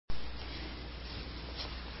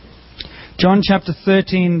John chapter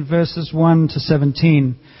 13, verses 1 to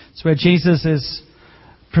 17. It's where Jesus is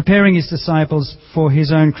preparing his disciples for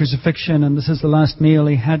his own crucifixion, and this is the last meal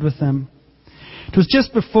he had with them. It was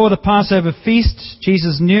just before the Passover feast.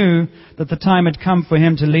 Jesus knew that the time had come for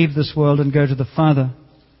him to leave this world and go to the Father.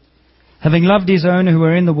 Having loved his own who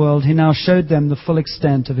were in the world, he now showed them the full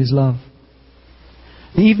extent of his love.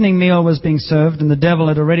 The evening meal was being served, and the devil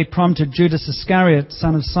had already prompted Judas Iscariot,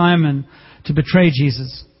 son of Simon, to betray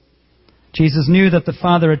Jesus. Jesus knew that the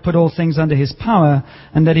Father had put all things under his power,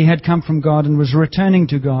 and that he had come from God and was returning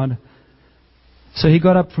to God. So he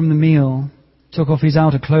got up from the meal, took off his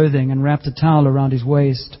outer clothing, and wrapped a towel around his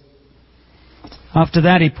waist. After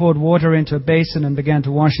that, he poured water into a basin and began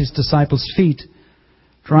to wash his disciples' feet,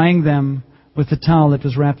 drying them with the towel that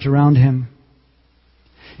was wrapped around him.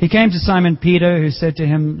 He came to Simon Peter, who said to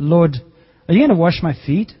him, "Lord, are you going to wash my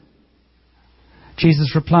feet?"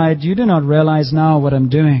 Jesus replied, "You do not realize now what I'm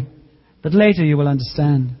doing, but later you will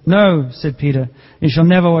understand." "No," said Peter, "you shall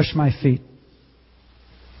never wash my feet."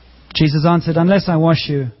 Jesus answered, "Unless I wash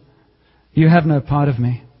you, you have no part of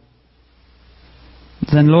me."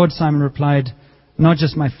 Then Lord, Simon replied, "Not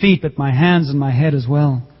just my feet, but my hands and my head as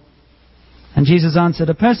well." And Jesus answered,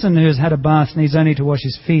 "A person who has had a bath needs only to wash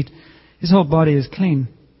his feet. His whole body is clean.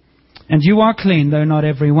 And you are clean, though not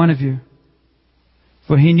every one of you."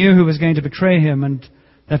 For he knew who was going to betray him, and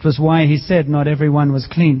that was why he said not every one was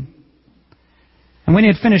clean. And when he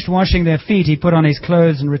had finished washing their feet, he put on his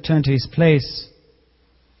clothes and returned to his place.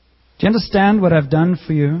 "Do you understand what I've done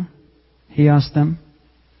for you?" he asked them.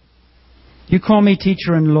 "You call me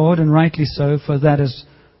teacher and Lord, and rightly so, for that is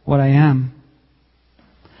what I am.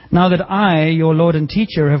 Now that I, your Lord and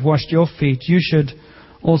teacher, have washed your feet, you should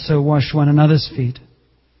also wash one another's feet.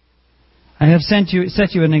 I have set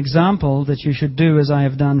you an example that you should do as I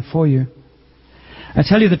have done for you. I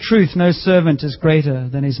tell you the truth, no servant is greater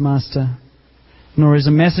than his master, nor is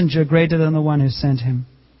a messenger greater than the one who sent him.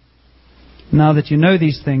 Now that you know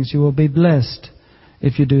these things, you will be blessed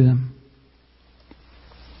if you do them."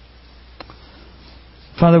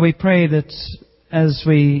 Father, we pray that as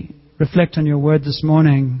we reflect on your word this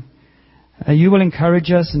morning, you will encourage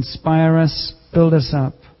us, inspire us, build us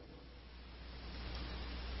up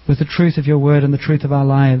with the truth of your word and the truth of our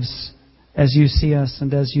lives as you see us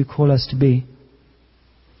and as you call us to be.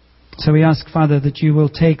 So we ask, Father, that you will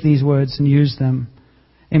take these words and use them,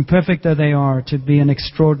 imperfect though they are, to be an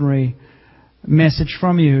extraordinary message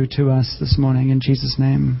from you to us this morning. In Jesus'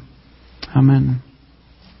 name, amen.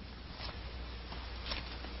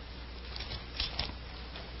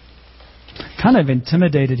 Kind of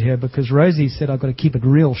intimidated here because Rosie said I've got to keep it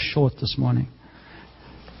real short this morning.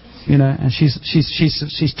 You know, and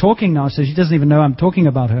she's talking now, so she doesn't even know I'm talking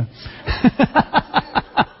about her.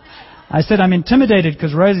 I said I'm intimidated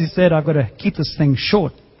because Rosie said I've got to keep this thing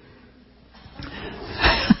short.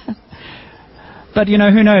 But you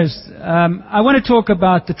know, who knows? I want to talk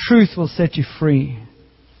about the truth will set you free.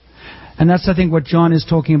 And that's, I think, what John is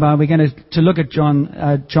talking about. We're going to look at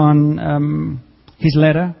John, his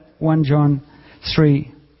letter, 1 John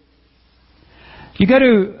 3. You go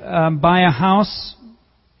to buy a house,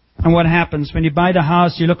 and what happens? When you buy the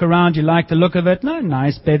house, you look around, you like the look of it. No,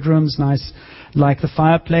 nice bedrooms, nice, like the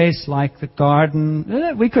fireplace, like the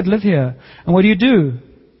garden. We could live here. And what do?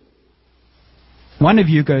 One of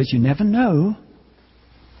you goes, "You never know.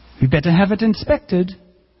 You better have it inspected."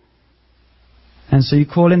 And so you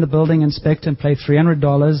call in the building inspector and pay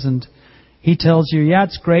 $300, and he tells you, "Yeah,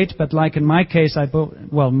 it's great, but like in my case,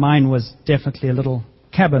 mine was definitely a little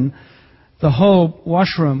cabin. The whole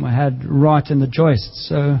washroom had rot in the joists."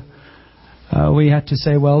 So we had to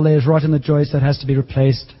say, "Well, there's rot in the joist that has to be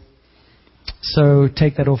replaced. So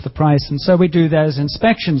take that off the price." And so we do those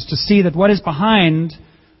inspections to see that what is behind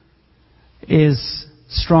is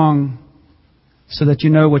strong so that you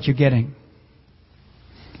know what you're getting.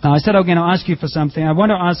 Now, I said I'm going to ask you for something. I want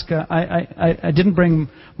to ask, I didn't bring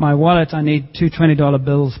my wallet. I need 2 $20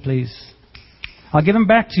 bills, please. I'll give them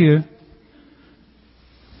back to you.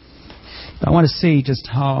 I want to see just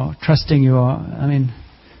how trusting you are. I mean,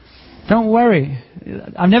 don't worry.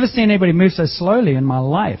 I've never seen anybody move so slowly in my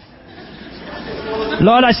life.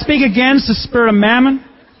 Lord, I speak against the spirit of mammon.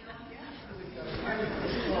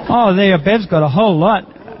 Oh, there, Bev's got a whole lot.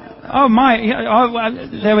 Oh, my. Oh,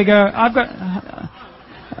 there we go. I've got...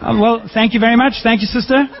 well, thank you very much. Thank you,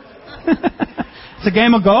 sister. It's a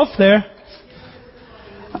game of golf there.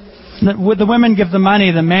 The women give the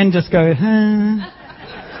money. The men just go...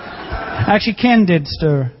 Actually, Ken did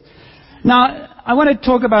stir. Now, I want to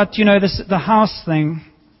talk about, the house thing.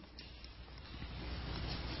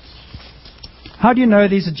 How do you know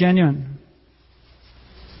these are genuine?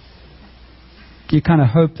 You kind of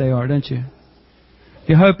hope they are, don't you?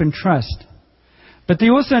 You hope and trust. But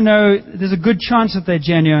you also know there's a good chance that they're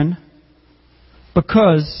genuine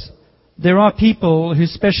because there are people who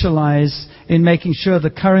specialize in making sure the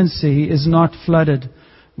currency is not flooded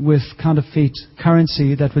with counterfeit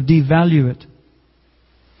currency that would devalue it.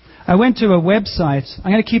 I went to a website.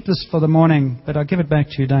 I'm going to keep this for the morning, but I'll give it back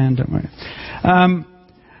to you, Diane, don't worry.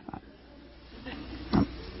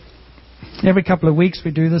 Every couple of weeks we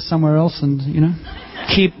do this somewhere else and,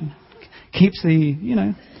 keeps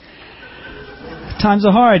the, times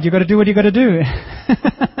are hard. You've got to do what you've got to do.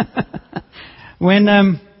 When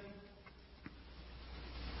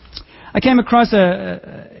I came across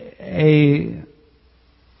a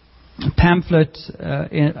pamphlet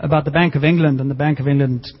about the Bank of England and the Bank of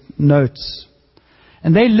England notes.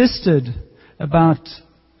 And they listed about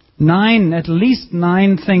at least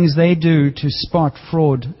nine things they do to spot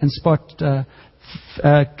fraud and spot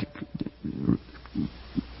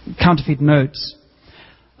counterfeit notes.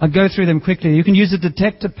 I'll go through them quickly. You can use a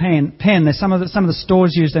detector pen. Some of the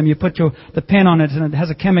stores use them. You put the pen on it and it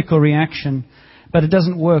has a chemical reaction, but it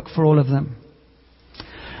doesn't work for all of them.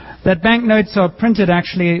 That banknotes are printed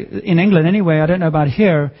actually in England anyway. I don't know about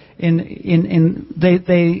here.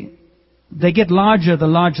 They get larger the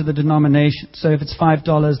larger the denomination. So if it's $5,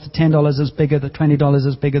 the $10 is bigger, the $20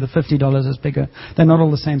 is bigger, the $50 is bigger. They're not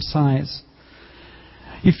all the same size.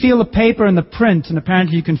 You feel the paper and the print, and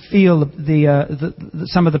apparently you can feel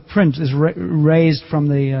some of the print is raised from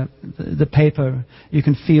the paper. You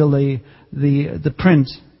can feel the print.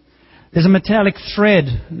 There's a metallic thread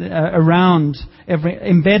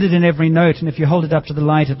embedded in every note, and if you hold it up to the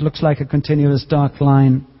light, it looks like a continuous dark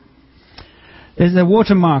line. There's a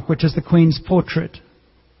watermark, which is the Queen's portrait.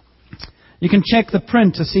 You can check the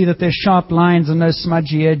print to see that there's sharp lines and no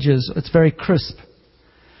smudgy edges. It's very crisp.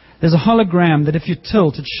 There's a hologram that if you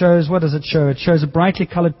tilt, it shows, what does it show? It shows a brightly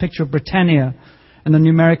colored picture of Britannia and the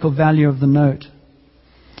numerical value of the note.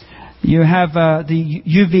 You have the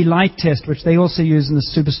UV light test, which they also use in the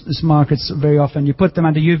supermarkets very often. You put them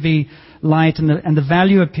under UV light, and the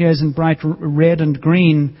value appears in bright red and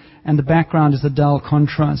green, and the background is the dull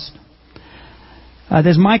contrast.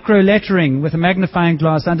 There's micro lettering with a magnifying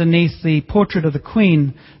glass underneath the portrait of the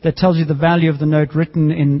Queen that tells you the value of the note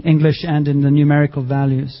written in English and in the numerical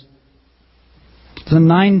values. So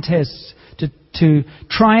 9 tests to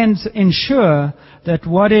try and ensure that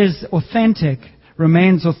what is authentic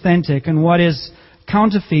remains authentic and what is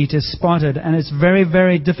counterfeit is spotted, and it's very,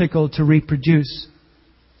 very difficult to reproduce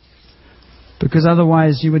because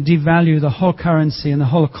otherwise you would devalue the whole currency and the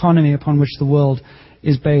whole economy upon which the world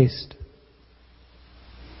is based.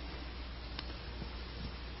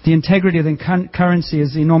 The integrity of the currency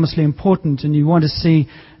is enormously important, and you want to see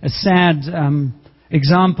a sad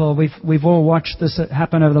example. We've all watched this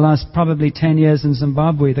happen over the last probably 10 years in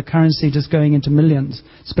Zimbabwe. The currency just going into millions.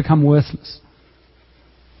 It's become worthless.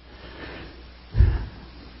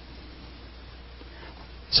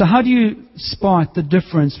 So how do you spot the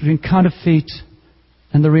difference between counterfeit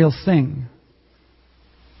and the real thing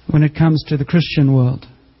when it comes to the Christian world?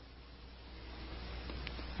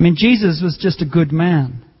 I mean, Jesus was just a good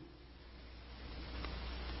man.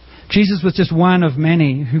 Jesus was just one of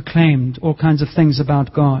many who claimed all kinds of things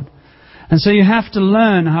about God. And so you have to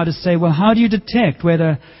learn how to say, well, how do you detect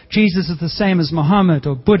whether Jesus is the same as Muhammad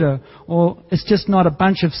or Buddha, or it's just not a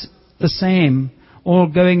bunch of the same, all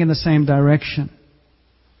going in the same direction?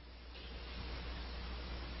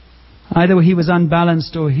 Either he was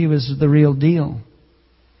unbalanced or he was the real deal.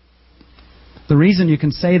 The reason you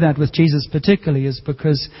can say that with Jesus particularly is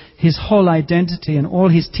because his whole identity and all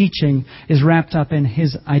his teaching is wrapped up in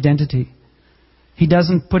his identity. He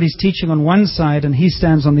doesn't put his teaching on one side and he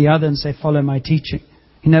stands on the other and say, follow my teaching.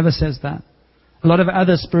 He never says that. A lot of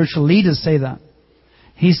other spiritual leaders say that.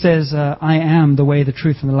 He says, I am the way, the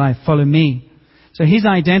truth, and the life. Follow me. So his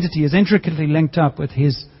identity is intricately linked up with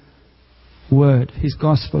his word, his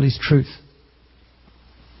gospel, his truth.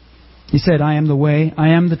 He said, I am the way, I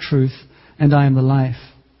am the truth, and I am the life.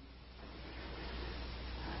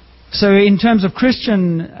 So in terms of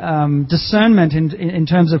Christian discernment, in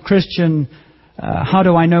terms of Christian, how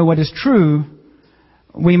do I know what is true?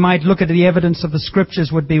 We might look at the evidence of the Scriptures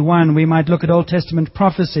would be one. We might look at Old Testament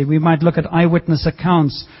prophecy. We might look at eyewitness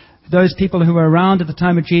accounts. Those people who were around at the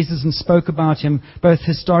time of Jesus and spoke about him, both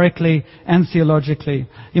historically and theologically.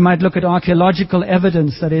 You might look at archaeological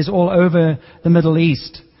evidence that is all over the Middle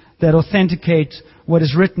East that authenticate what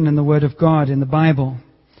is written in the Word of God in the Bible.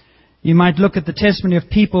 You might look at the testimony of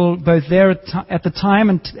people both there at the time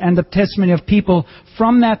and the testimony of people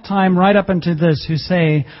from that time right up into this who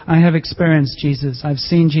say, I have experienced Jesus. I've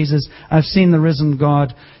seen Jesus. I've seen the risen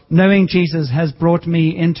God. Knowing Jesus has brought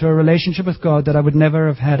me into a relationship with God that I would never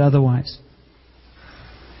have had otherwise.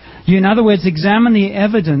 You, in other words, examine the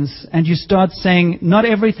evidence and you start saying, not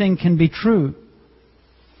everything can be true.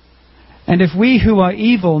 And if we who are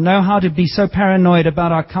evil know how to be so paranoid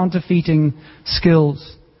about our counterfeiting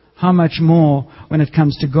skills, how much more when it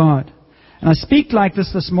comes to God? And I speak like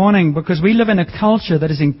this morning because we live in a culture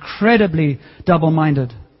that is incredibly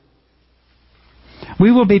double-minded.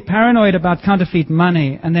 We will be paranoid about counterfeit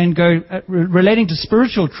money and then go, relating to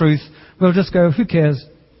spiritual truth, we'll just go, who cares?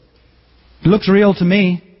 It looks real to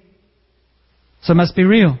me, so it must be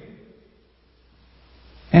real.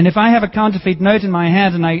 And if I have a counterfeit note in my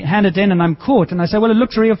hand and I hand it in and I'm caught and I say, well, it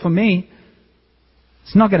looks real for me,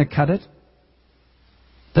 it's not going to cut it.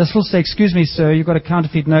 They'll still say, excuse me, sir, you've got a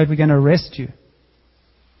counterfeit note, we're going to arrest you.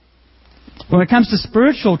 When it comes to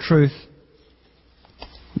spiritual truth,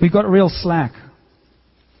 we've got real slack.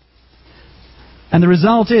 And the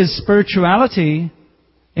result is spirituality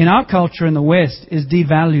in our culture in the West is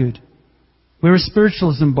devalued. We're a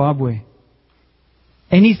spiritual Zimbabwe.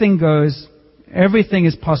 Anything goes, everything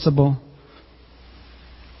is possible,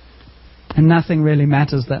 and nothing really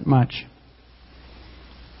matters that much.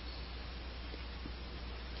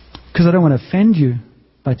 Because I don't want to offend you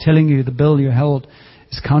by telling you the bill you held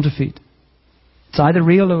is counterfeit. It's either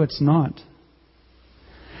real or it's not.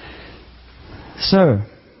 So,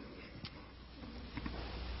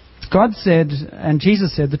 God said, and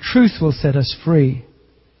Jesus said, the truth will set us free.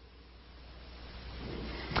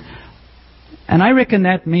 And I reckon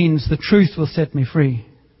that means the truth will set me free.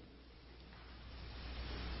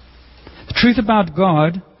 The truth about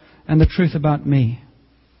God and the truth about me.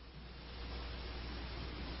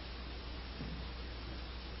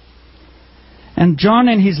 And John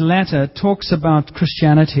in his letter talks about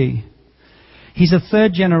Christianity. He's a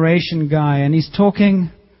third generation guy and he's talking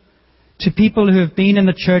to people who have been in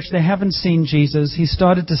the church. They haven't seen Jesus. He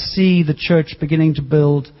started to see the church beginning to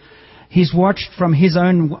build. He's watched from his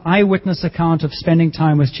own eyewitness account of spending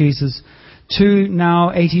time with Jesus to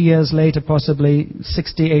now 80 years later, possibly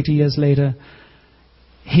 60, 80 years later.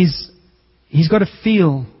 He's got a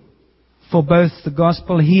feel for both the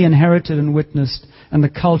gospel he inherited and witnessed and the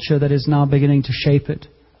culture that is now beginning to shape it.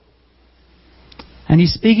 And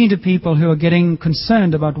he's speaking to people who are getting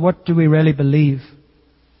concerned about what do we really believe.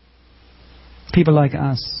 People like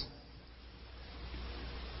us.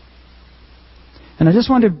 And I just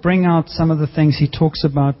want to bring out some of the things he talks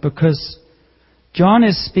about because John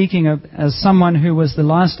is speaking of, as someone who was the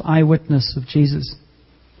last eyewitness of Jesus.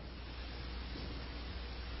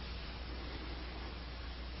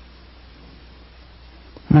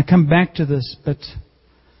 And I come back to this, but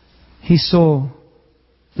he saw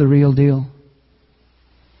the real deal.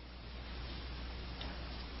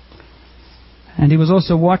 And he was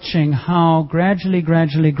also watching how gradually,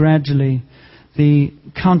 the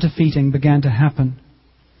counterfeiting began to happen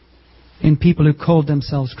in people who called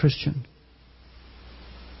themselves Christian.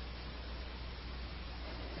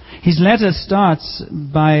 His letter starts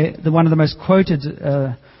by one of the most quoted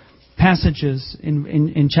passages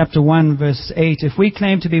in chapter 1, verse 8. If we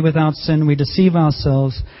claim to be without sin, we deceive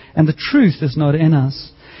ourselves, and the truth is not in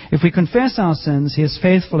us. If we confess our sins, He is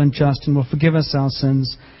faithful and just and will forgive us our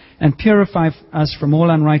sins and purify us from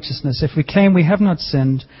all unrighteousness. If we claim we have not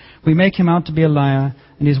sinned, we make Him out to be a liar,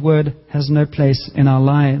 and His word has no place in our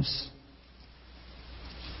lives.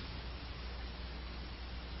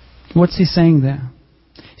 What's he saying there?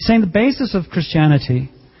 He's saying the basis of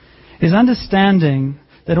Christianity is understanding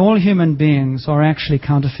that all human beings are actually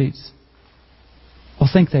counterfeits, or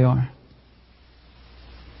think they are.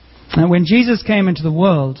 And when Jesus came into the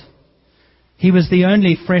world, He was the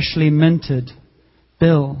only freshly minted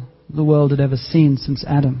bill the world had ever seen since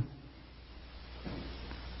Adam.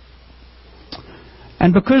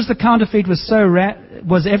 And because the counterfeit was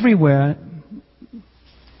was everywhere,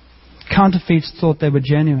 counterfeits thought they were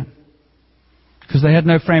genuine because they had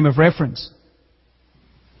no frame of reference.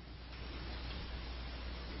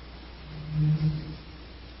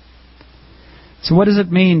 So what does it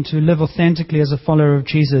mean to live authentically as a follower of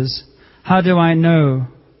Jesus? How do I know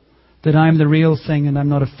that I'm the real thing and I'm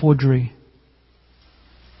not a forgery?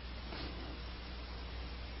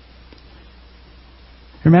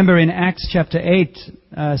 Remember in Acts chapter 8,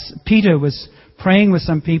 Peter was praying with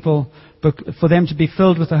some people for them to be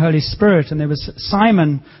filled with the Holy Spirit. And there was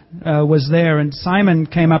Simon was there, and Simon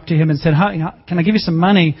came up to him and said, can I give you some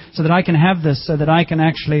money so that I can have this, so that I can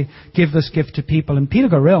actually give this gift to people? And Peter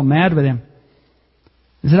got real mad with him.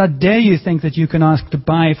 He said, how dare you think that you can ask to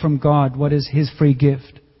buy from God what is His free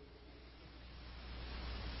gift?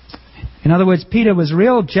 In other words, Peter was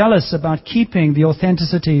real jealous about keeping the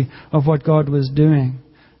authenticity of what God was doing.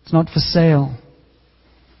 It's not for sale.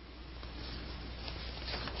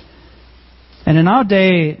 And in our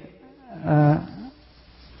day,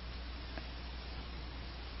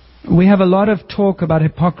 we have a lot of talk about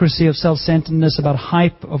hypocrisy, of self-centeredness, about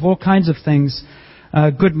hype, of all kinds of things.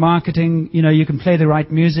 Good marketing, you can play the right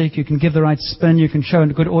music, you can give the right spin, you can show a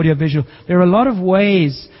good audio visual. There are a lot of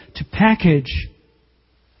ways to package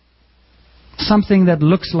something that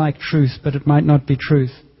looks like truth, but it might not be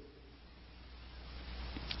truth.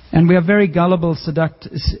 And we are very gullible,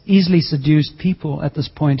 easily seduced people at this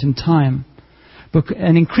point in time.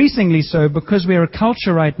 And increasingly so, because we are a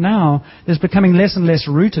culture right now that's becoming less and less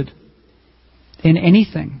rooted in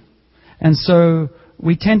anything. And so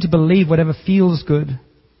we tend to believe whatever feels good.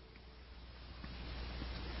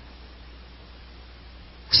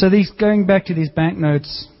 So going back to these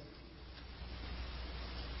banknotes,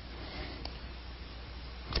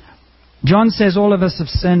 John says all of us have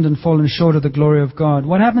sinned and fallen short of the glory of God.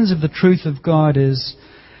 What happens if the truth of God is...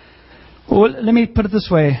 Well, let me put it this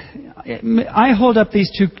way. I hold up these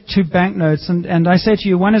two banknotes and I say to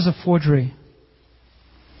you, one is a forgery.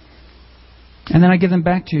 And then I give them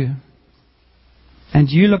back to you. And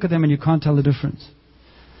you look at them and you can't tell the difference.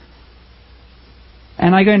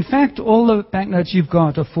 And I go, in fact, all the banknotes you've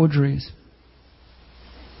got are forgeries.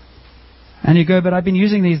 And you go, but I've been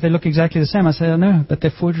using these, they look exactly the same. I say, oh no, but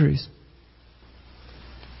they're forgeries.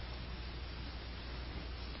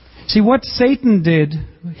 See, what Satan did,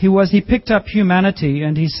 he picked up humanity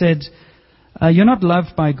and he said, you're not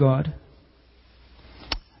loved by God.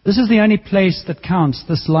 This is the only place that counts,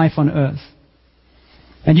 this life on earth.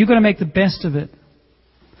 And you've got to make the best of it.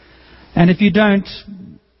 And if you don't,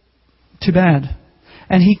 too bad.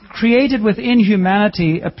 And he created within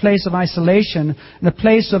humanity a place of isolation, and a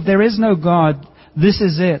place of there is no God. This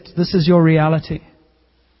is it. This is your reality.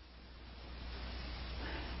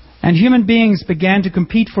 And human beings began to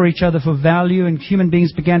compete for each other for value, and human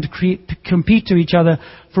beings began to compete to each other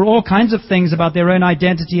for all kinds of things about their own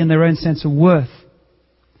identity and their own sense of worth.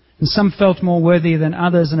 And some felt more worthy than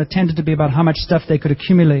others, and it tended to be about how much stuff they could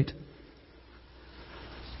accumulate.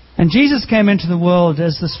 And Jesus came into the world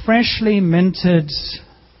as this freshly minted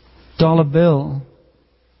dollar bill.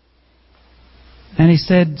 And He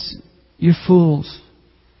said, you fools.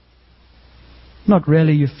 Not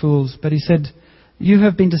really you fools, but He said, you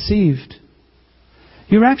have been deceived.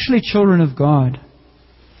 You're actually children of God.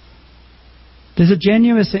 There's a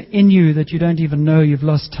genuineness in you that you don't even know you've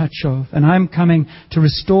lost touch of. And I'm coming to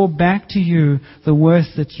restore back to you the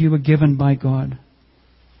worth that you were given by God.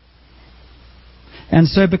 And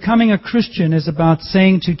so becoming a Christian is about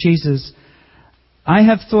saying to Jesus, I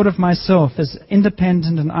have thought of myself as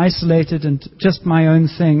independent and isolated and just my own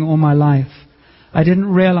thing all my life. I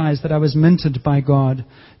didn't realize that I was minted by God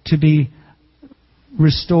to be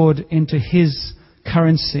restored into His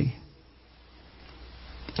currency.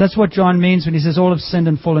 That's what John means when he says all have sinned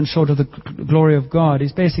and fallen short of the glory of God.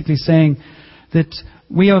 He's basically saying that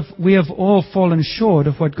we have all fallen short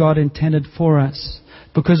of what God intended for us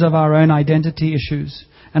because of our own identity issues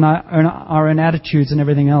and our own attitudes and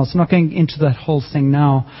everything else. I'm not going into that whole thing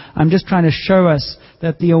now. I'm just trying to show us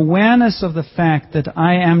that the awareness of the fact that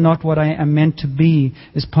I am not what I am meant to be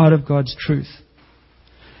is part of God's truth.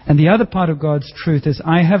 And the other part of God's truth is,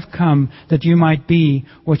 I have come that you might be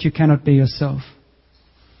what you cannot be yourself.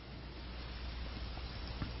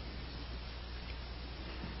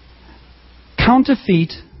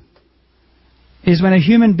 Counterfeit is when a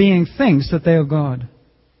human being thinks that they are God.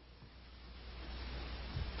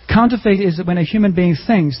 Counterfeit is when a human being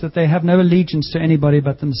thinks that they have no allegiance to anybody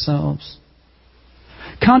but themselves.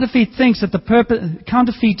 Counterfeit thinks that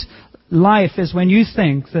counterfeit life is when you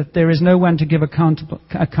think that there is no one to give account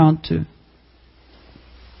to.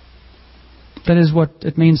 That is what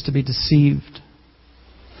it means to be deceived.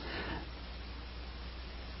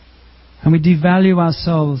 And we devalue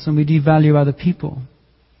ourselves and we devalue other people.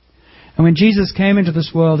 And when Jesus came into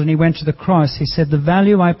this world and He went to the cross, He said, the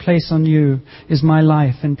value I place on you is my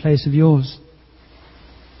life in place of yours.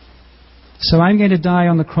 So I'm going to die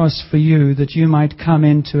on the cross for you that you might come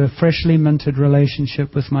into a freshly minted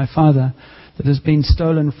relationship with my Father that has been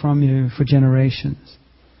stolen from you for generations.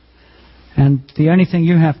 And the only thing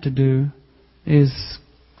you have to do is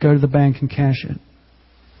go to the bank and cash it.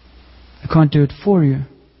 I can't do it for you.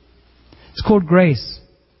 It's called grace.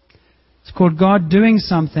 It's called God doing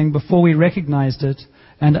something before we recognized it,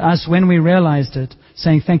 and us, when we realized it,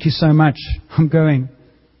 saying, thank you so much, I'm going.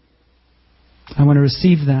 I want to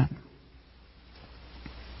receive that.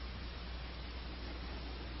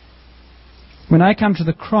 When I come to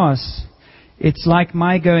the cross, it's like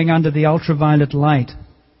my going under the ultraviolet light.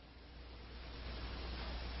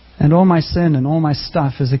 And all my sin and all my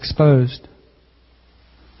stuff is exposed.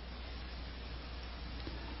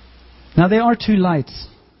 Now there are two lights.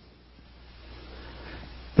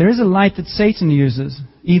 There is a light that Satan uses,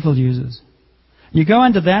 evil uses. You go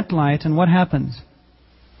under that light and what happens?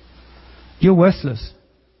 You're worthless.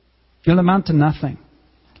 You'll amount to nothing.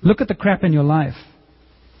 Look at the crap in your life.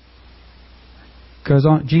 Goes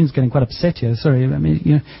on. Gene's getting quite upset here. Sorry. I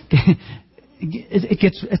mean,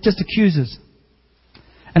 it just accuses.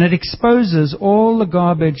 And it exposes all the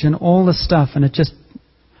garbage and all the stuff, and it's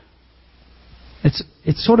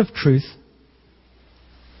sort of truth,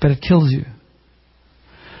 but it kills you.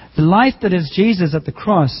 The light that is Jesus at the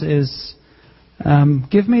cross is,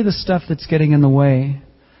 give me the stuff that's getting in the way,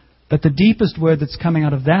 but the deepest word that's coming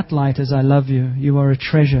out of that light is, I love you. You are a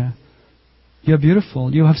treasure. You're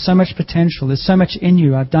beautiful. You have so much potential. There's so much in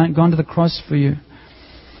you. I've gone to the cross for you.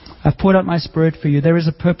 I've poured out my Spirit for you. There is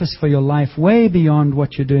a purpose for your life way beyond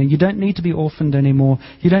what you're doing. You don't need to be orphaned anymore.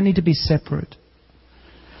 You don't need to be separate.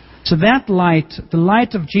 So that light, the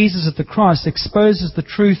light of Jesus at the cross, exposes the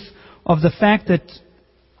truth of the fact that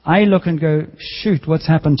I look and go, shoot, what's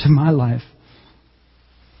happened to my life?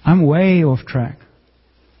 I'm way off track.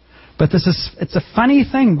 But it's a funny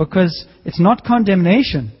thing because it's not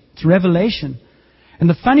condemnation. It's revelation. And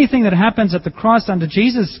the funny thing that happens at the cross under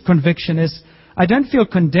Jesus' conviction is, I don't feel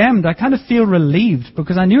condemned. I kind of feel relieved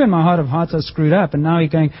because I knew in my heart of hearts I screwed up. And now he's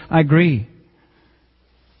going, I agree.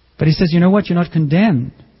 But he says, you know what? You're not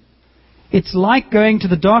condemned. It's like going to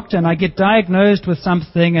the doctor and I get diagnosed with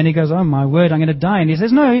something and he goes, oh my word, I'm going to die. And he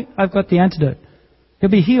says, no, I've got the antidote.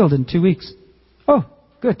 You'll be healed in 2 weeks. Oh,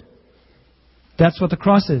 good. That's what the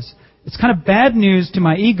cross is. It's kind of bad news to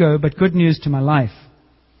my ego, but good news to my life.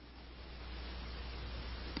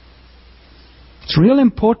 It's real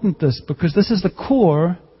important this, because this is the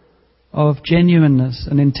core of genuineness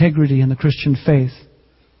and integrity in the Christian faith.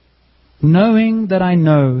 Knowing that I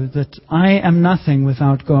know that I am nothing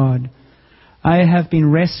without God. I have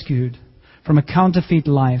been rescued from a counterfeit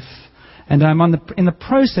life, and I'm in the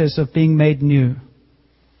process of being made new.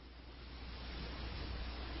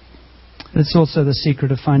 It's also the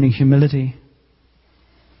secret of finding humility.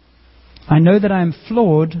 I know that I am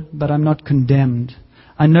flawed, but I'm not condemned.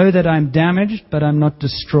 I know that I'm damaged, but I'm not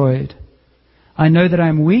destroyed. I know that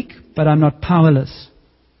I'm weak, but I'm not powerless.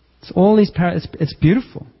 It's all these it's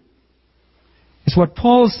beautiful. It's what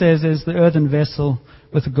Paul says is the earthen vessel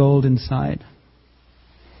with the gold inside.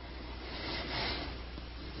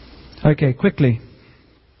 Okay, quickly,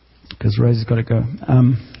 because Rosie's got to go.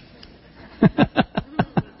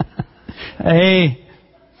 Hey,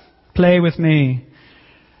 play with me.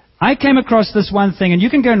 I came across this one thing, and you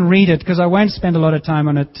can go and read it because I won't spend a lot of time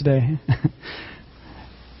on it today.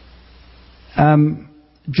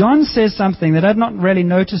 John says something that I'd not really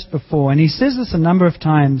noticed before, and he says this a number of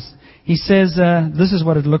times. He says, this is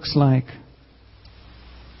what it looks like.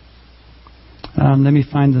 Let me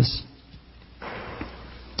find this.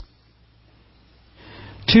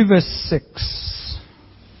 2 verse 6.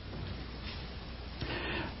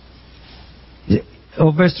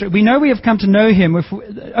 Or verse 3. We know we have come to know Him.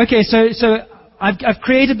 So I've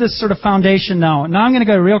created this sort of foundation now. Now I'm going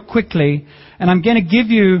to go real quickly, and I'm going to give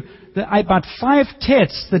you about 5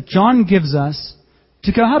 tests that John gives us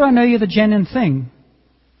to go, how do I know you're the genuine thing?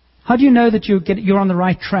 How do you know that you're on the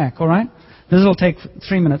right track, all right? This will take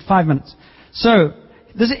 3 minutes, 5 minutes. So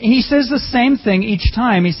he says the same thing each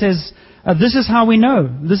time. He says, this is how we know.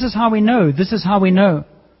 This is how we know. This is how we know.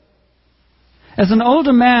 As an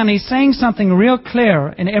older man, he's saying something real clear,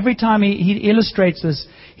 and every time he illustrates this,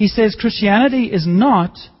 he says Christianity is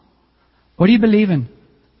not, what do you believe in?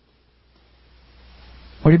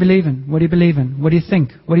 What do you believe in? What do you believe in? What do you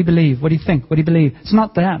think? What do you believe? What do you think? What do you believe? It's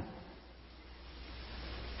not that.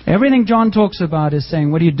 Everything John talks about is saying,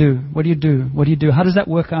 what do you do? What do you do? What do you do? How does that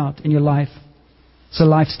work out in your life? It's a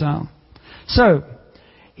lifestyle. So,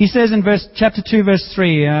 he says in chapter 2, verse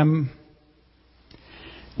 3,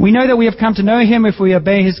 we know that we have come to know Him if we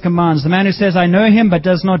obey His commands. The man who says, I know Him, but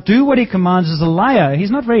does not do what He commands is a liar. He's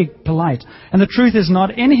not very polite. And the truth is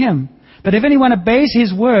not in him. But if anyone obeys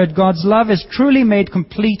His word, God's love is truly made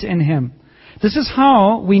complete in him. This is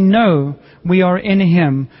how we know we are in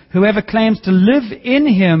Him. Whoever claims to live in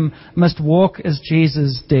Him must walk as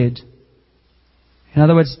Jesus did. In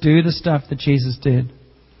other words, do the stuff that Jesus did.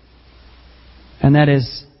 And that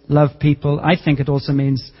is love people. I think it also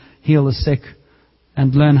means heal the sick.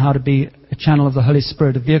 And learn how to be a channel of the Holy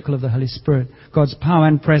Spirit, a vehicle of the Holy Spirit. God's power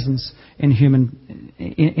and presence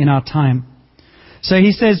in our time. So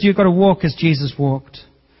he says you've got to walk as Jesus walked.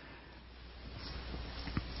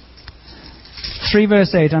 3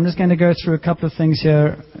 verse 8. I'm just going to go through a couple of things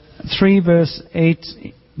here. 3 verse 8.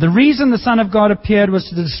 The reason the Son of God appeared was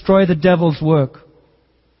to destroy the devil's work.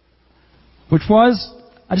 Which was,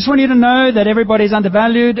 I just want you to know that everybody's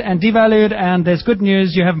undervalued and devalued, and there's good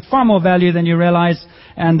news. You have far more value than you realize,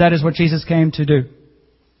 and that is what Jesus came to do.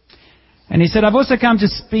 And he said, I've also come to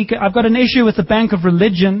speak. I've got an issue with the bank of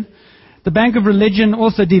religion. The bank of religion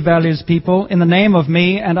also devalues people in the name of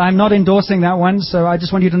me, and I'm not endorsing that one, so I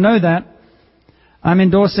just want you to know that. I'm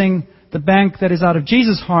endorsing the bank that is out of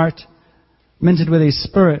Jesus' heart, minted with His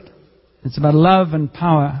Spirit. It's about love and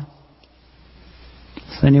power.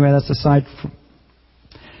 So anyway, that's aside.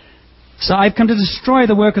 So I've come to destroy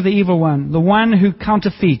the work of the evil one, the one who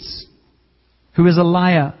counterfeits, who is a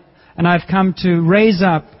liar. And I've come to raise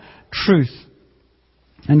up truth.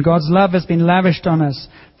 And God's love has been lavished on us.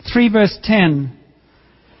 3 verse 10.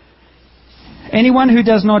 Anyone who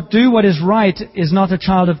does not do what is right is not a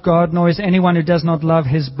child of God, nor is anyone who does not love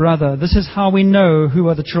his brother. This is how we know who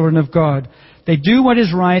are the children of God. They do what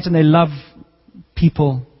is right and they love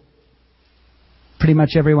people. Pretty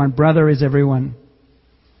much everyone. Brother is everyone.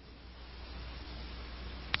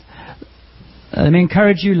 Let me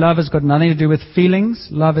encourage you, love has got nothing to do with feelings.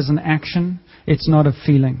 Love is an action. It's not a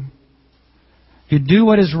feeling. You do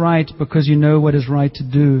what is right because you know what is right to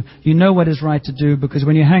do. You know what is right to do because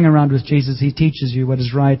when you hang around with Jesus, He teaches you what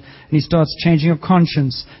is right. And He starts changing your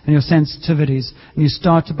conscience and your sensitivities. And you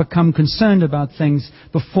start to become concerned about things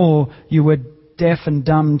before you were deaf and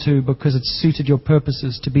dumb to because it suited your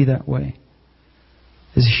purposes to be that way.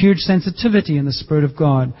 There's a huge sensitivity in the Spirit of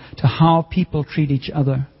God to how people treat each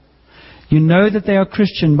other. You know that they are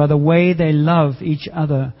Christian by the way they love each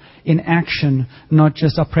other in action, not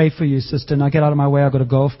just, I'll pray for you, sister, now get out of my way, I've got a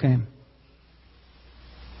golf game.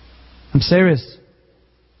 I'm serious.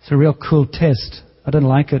 It's a real cool test. I don't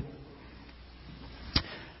like it.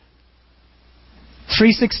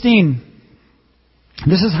 3:16.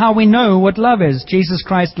 This is how we know what love is. Jesus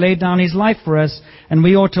Christ laid down His life for us, and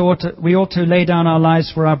we ought to lay down our lives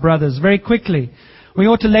for our brothers. Very quickly. We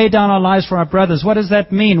ought to lay down our lives for our brothers. What does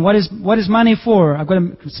that mean? What is money for? I've got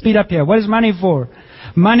to speed up here. What is money for?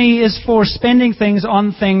 Money is for spending things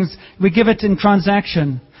on things. We give it in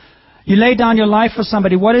transaction. You lay down your life for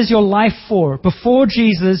somebody. What is your life for? Before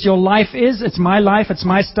Jesus, your life it's my life, it's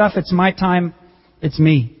my stuff, it's my time, it's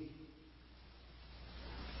me.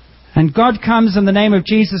 And God comes in the name of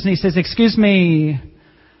Jesus and He says, excuse me,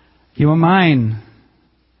 you are mine.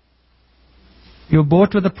 You're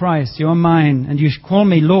bought with a price. You're mine. And you call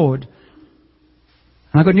me Lord.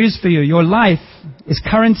 And I've got news for you. Your life is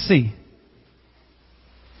currency.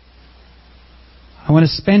 I want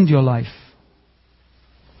to spend your life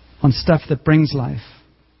on stuff that brings life.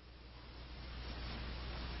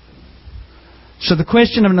 So the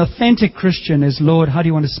question of an authentic Christian is, Lord, how do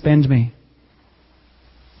you want to spend me?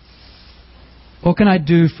 What can I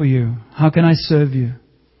do for you? How can I serve you?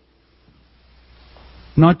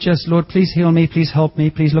 Not just, Lord, please heal me, please help me,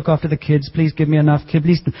 please look after the kids, please give me enough,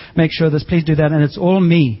 please make sure this, please do that, and it's all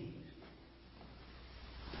me.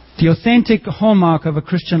 The authentic hallmark of a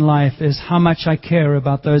Christian life is how much I care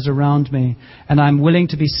about those around me, and I'm willing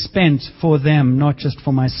to be spent for them, not just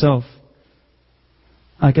for myself.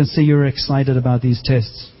 I can see you're excited about these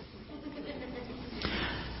tests.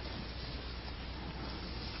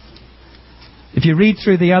 If you read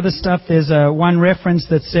through the other stuff, there's one reference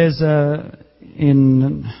that says...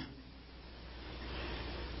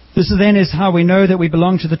 This then is how we know that we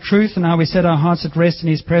belong to the truth and how we set our hearts at rest in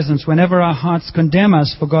His presence. Whenever our hearts condemn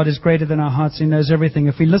us, for God is greater than our hearts, He knows everything.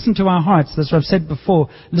 If we listen to our hearts, that's what I've said before,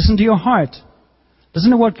 listen to your heart.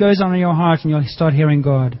 Listen to what goes on in your heart and you'll start hearing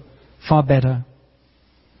God far better.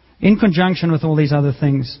 In conjunction with all these other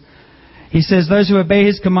things. He says, those who obey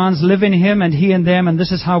His commands live in Him and He in them, and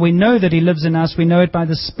this is how we know that He lives in us. We know it by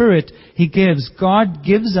the Spirit He gives. God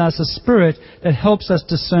gives us a Spirit that helps us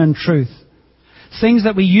discern truth. Things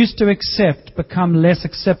that we used to accept become less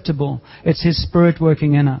acceptable. It's His Spirit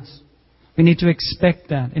working in us. We need to expect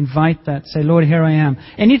that, invite that, say, Lord, here I am.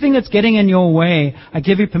 Anything that's getting in your way, I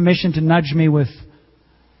give you permission to nudge me with,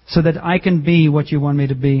 so that I can be what you want me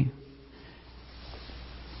to be.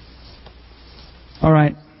 All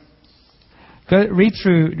right. Go read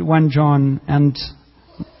through 1 John and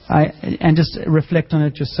just reflect on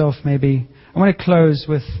it yourself maybe. I want to close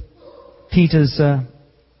with Peter's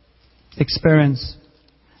experience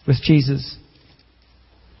with Jesus.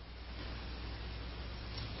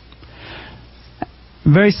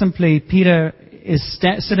 Very simply, Peter is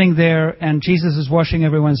sitting there and Jesus is washing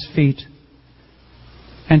everyone's feet.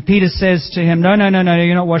 And Peter says to him, no,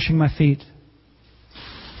 you're not washing my feet.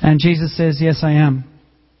 And Jesus says, yes, I am.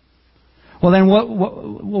 Well, then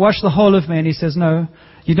wash the whole of me. And he says, no,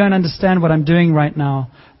 you don't understand what I'm doing right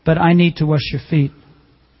now, but I need to wash your feet.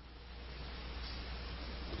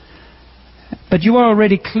 But you are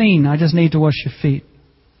already clean. I just need to wash your feet.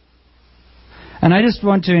 And I just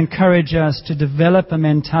want to encourage us to develop a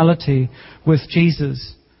mentality with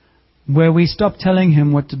Jesus where we stop telling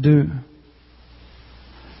Him what to do.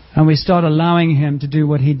 And we start allowing Him to do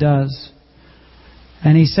what He does.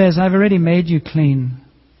 And He says, I've already made you clean.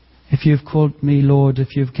 If you've called me Lord,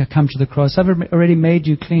 if you've come to the cross, I've already made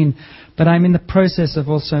you clean. But I'm in the process of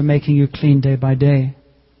also making you clean day by day.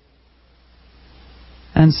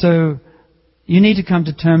 And so you need to come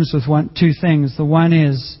to terms with two things. The one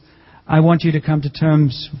is, I want you to come to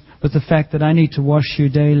terms with the fact that I need to wash you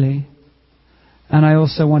daily. And I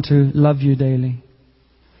also want to love you daily.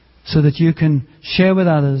 So that you can share with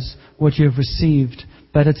others what you have received.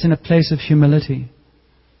 But it's in a place of humility.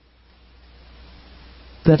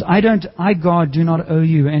 That I, God, do not owe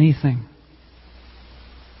you anything.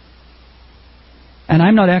 And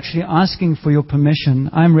I'm not actually asking for your permission.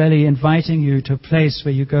 I'm really inviting you to a place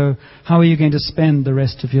where you go, how are you going to spend the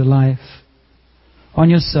rest of your life? On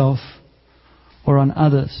yourself or on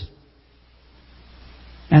others?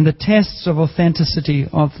 And the tests of authenticity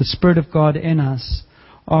of the Spirit of God in us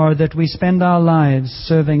are that we spend our lives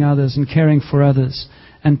serving others and caring for others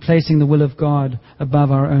and placing the will of God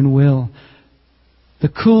above our own will. The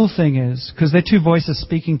cool thing is, because there are two voices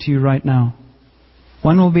speaking to you right now.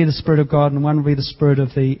 One will be the Spirit of God and one will be the spirit of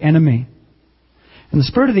the enemy. And the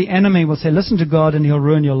spirit of the enemy will say, listen to God and He'll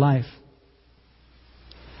ruin your life.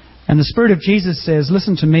 And the Spirit of Jesus says,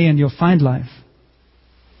 listen to me and you'll find life.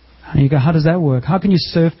 And you go, how does that work? How can you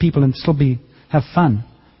serve people and still have fun?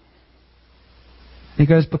 He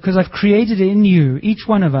goes, because I've created in you, each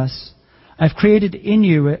one of us, I've created in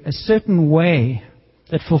you a certain way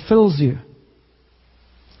that fulfills you.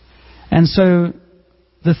 And so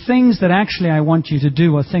the things that actually I want you to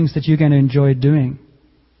do are things that you're going to enjoy doing.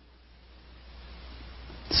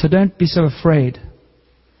 So don't be so afraid.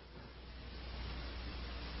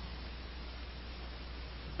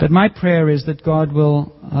 But my prayer is that God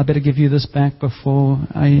will... I better give you this back before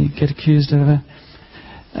I get accused of it.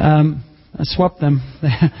 I swapped them.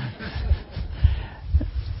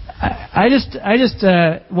 I just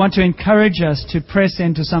want to encourage us to press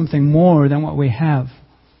into something more than what we have.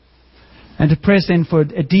 And to press in for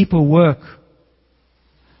a deeper work.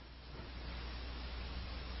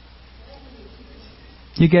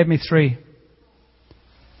 You gave me 3.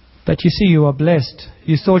 But you see, you are blessed.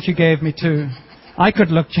 You thought you gave me 2. I could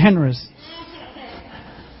look generous.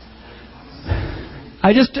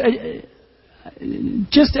 I just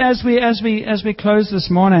as we close this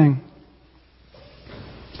morning,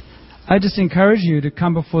 I just encourage you to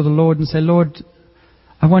come before the Lord and say, Lord,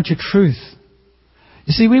 I want your truth.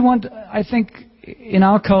 You see, I think in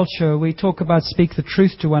our culture, we talk about speak the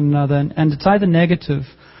truth to one another, and it's either negative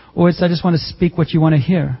or it's I just want to speak what you want to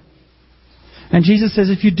hear. And Jesus says,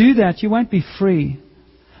 if you do that, you won't be free.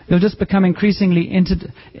 You'll just become increasingly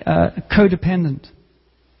codependent.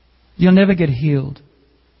 You'll never get healed.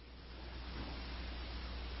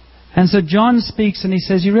 And so John speaks and he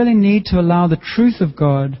says, you really need to allow the truth of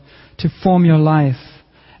God to form your life.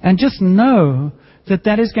 And just know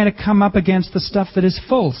that is going to come up against the stuff that is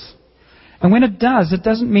false. And when it does, it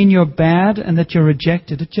doesn't mean you're bad and that you're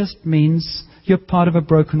rejected. It just means you're part of a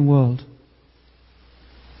broken world.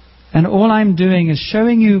 And all I'm doing is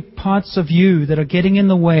showing you parts of you that are getting in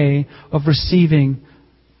the way of receiving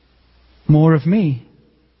more of me.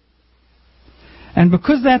 And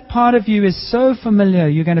because that part of you is so familiar,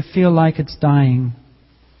 you're going to feel like it's dying.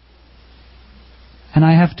 And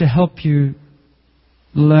I have to help you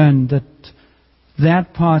learn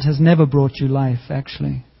that part has never brought you life,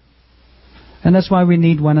 actually. And that's why we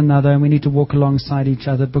need one another and we need to walk alongside each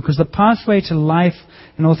other, because the pathway to life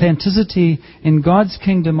and authenticity in God's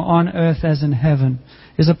kingdom on earth as in heaven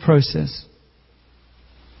is a process.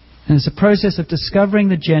 And it's a process of discovering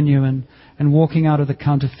the genuine and walking out of the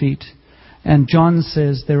counterfeit. And John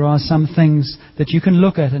says there are some things that you can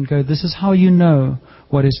look at and go, this is how you know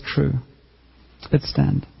what is true. Let's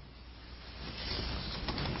stand.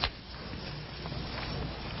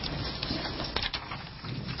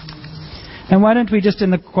 And why don't we just,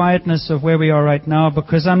 in the quietness of where we are right now,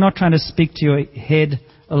 because I'm not trying to speak to your head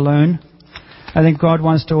alone. I think God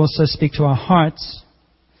wants to also speak to our hearts.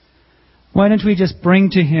 Why don't we just bring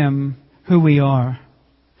to Him who we are?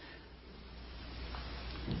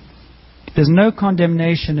 There's no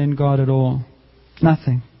condemnation in God at all.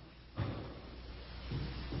 Nothing.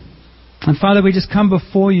 And Father, we just come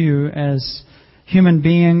before you as human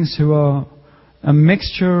beings who are a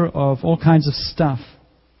mixture of all kinds of stuff.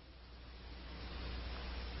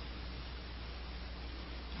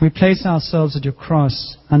 We place ourselves at your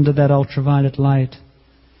cross under that ultraviolet light.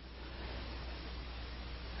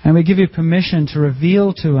 And we give you permission to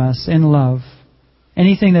reveal to us in love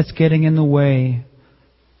anything that's getting in the way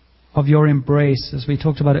of your embrace, as we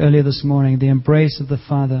talked about earlier this morning, the embrace of the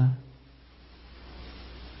Father.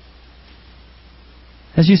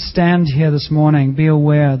 As you stand here this morning, be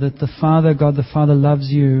aware that the Father, God the Father, loves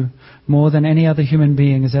you more than any other human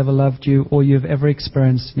being has ever loved you or you've ever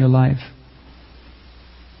experienced in your life.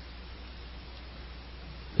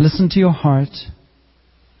 Listen to your heart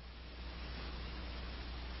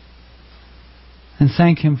and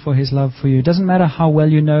thank Him for His love for you. It doesn't matter how well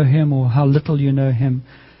you know Him or how little you know Him,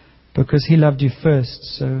 because He loved you first.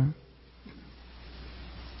 So,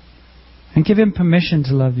 and give Him permission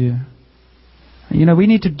to love you. You know, we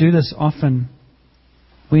need to do this often.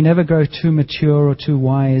 We never grow too mature or too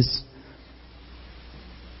wise.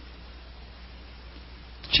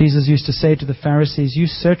 Jesus used to say to the Pharisees, you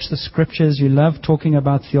search the Scriptures, you love talking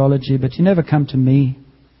about theology, but you never come to me.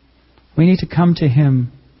 We need to come to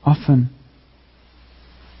Him often.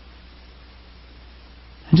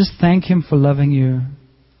 And just thank Him for loving you.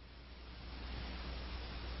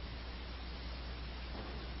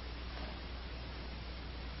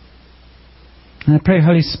 And I pray,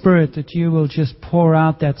 Holy Spirit, that you will just pour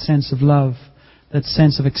out that sense of love, that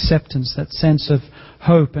sense of acceptance, that sense of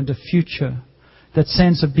hope and a future, that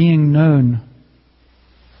sense of being known.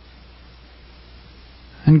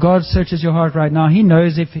 And God searches your heart right now. He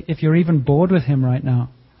knows if you're even bored with Him right now.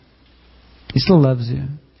 He still loves you.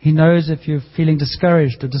 He knows if you're feeling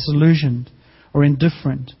discouraged or disillusioned or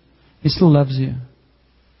indifferent. He still loves you.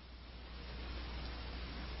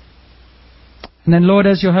 And then, Lord,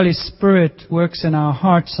 as your Holy Spirit works in our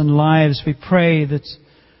hearts and lives, we pray that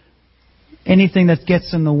anything that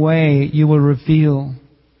gets in the way, you will reveal.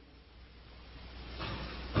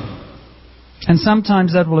 And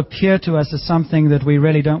sometimes that will appear to us as something that we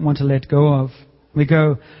really don't want to let go of. We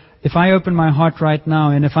go, if I open my heart right now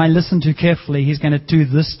and if I listen too carefully, He's going to do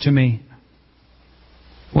this to me.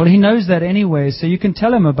 Well, He knows that anyway, so you can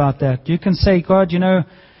tell Him about that. You can say, God, you know,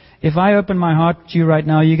 if I open my heart to you right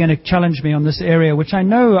now, you're going to challenge me on this area, which I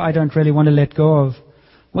know I don't really want to let go of.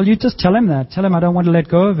 Well, you just tell Him that. Tell Him I don't want to let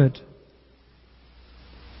go of it.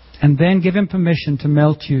 And then give Him permission to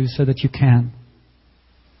melt you so that you can.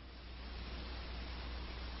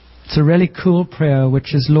 It's a really cool prayer,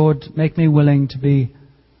 which is, Lord, make me willing to be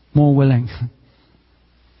more willing.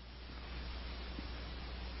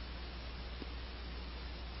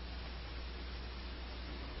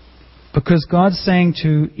 Because God's saying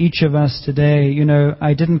to each of us today, you know,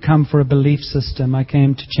 I didn't come for a belief system. I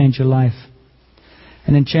came to change your life.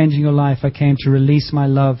 And in changing your life, I came to release my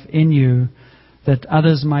love in you, that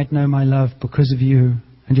others might know my love because of you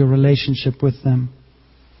and your relationship with them.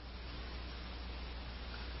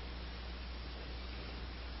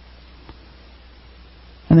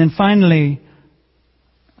 And then finally,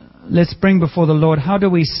 let's bring before the Lord, how do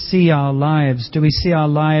we see our lives? Do we see our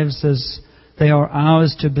lives as they are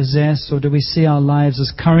ours to possess, or do we see our lives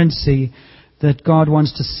as currency that God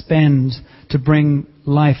wants to spend to bring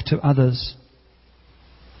life to others?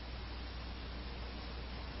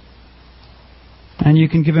 And you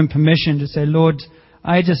can give Him permission to say, Lord,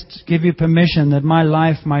 I just give you permission that my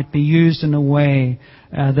life might be used in a way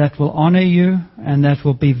that will honor you and that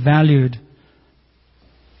will be valued.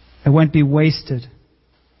 It won't be wasted.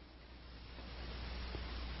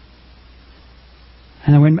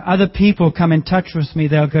 And when other people come in touch with me,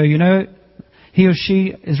 they'll go, you know, he or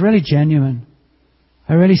she is really genuine.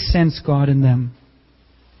 I really sense God in them.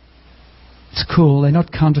 It's cool. They're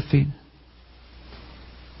not counterfeit.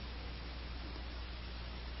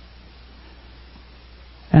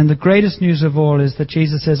 And the greatest news of all is that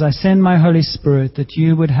Jesus says, I send my Holy Spirit that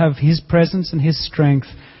you would have His presence and His strength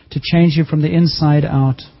to change you from the inside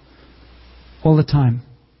out all the time.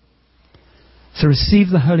 So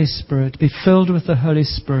receive the Holy Spirit. Be filled with the Holy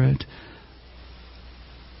Spirit.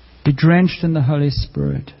 Be drenched in the Holy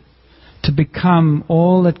Spirit. To become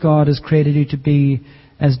all that God has created you to be,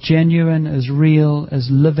 as genuine, as real, as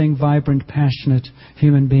living, vibrant, passionate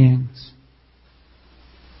human beings.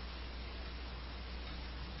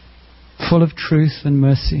 Full of truth and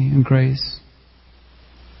mercy and grace.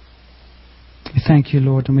 We thank you,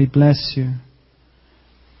 Lord, and we bless you.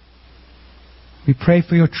 We pray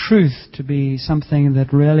for your truth to be something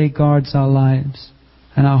that really guards our lives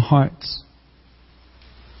and our hearts.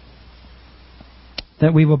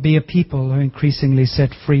 That we will be a people who are increasingly set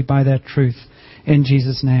free by that truth. In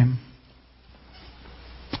Jesus' name.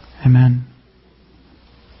 Amen.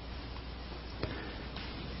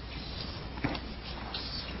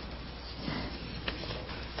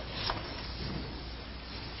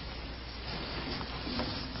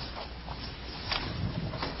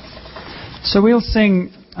 So we'll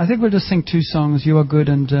sing, I think we'll just sing two songs, You Are Good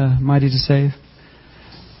and Mighty to Save.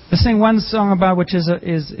 Let's sing one song about which is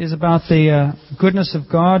about the goodness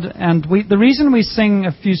of God. And the reason we sing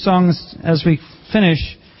a few songs as we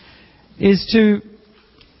finish is to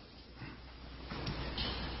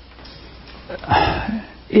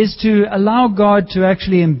allow God to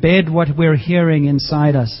actually embed what we're hearing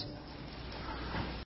inside us.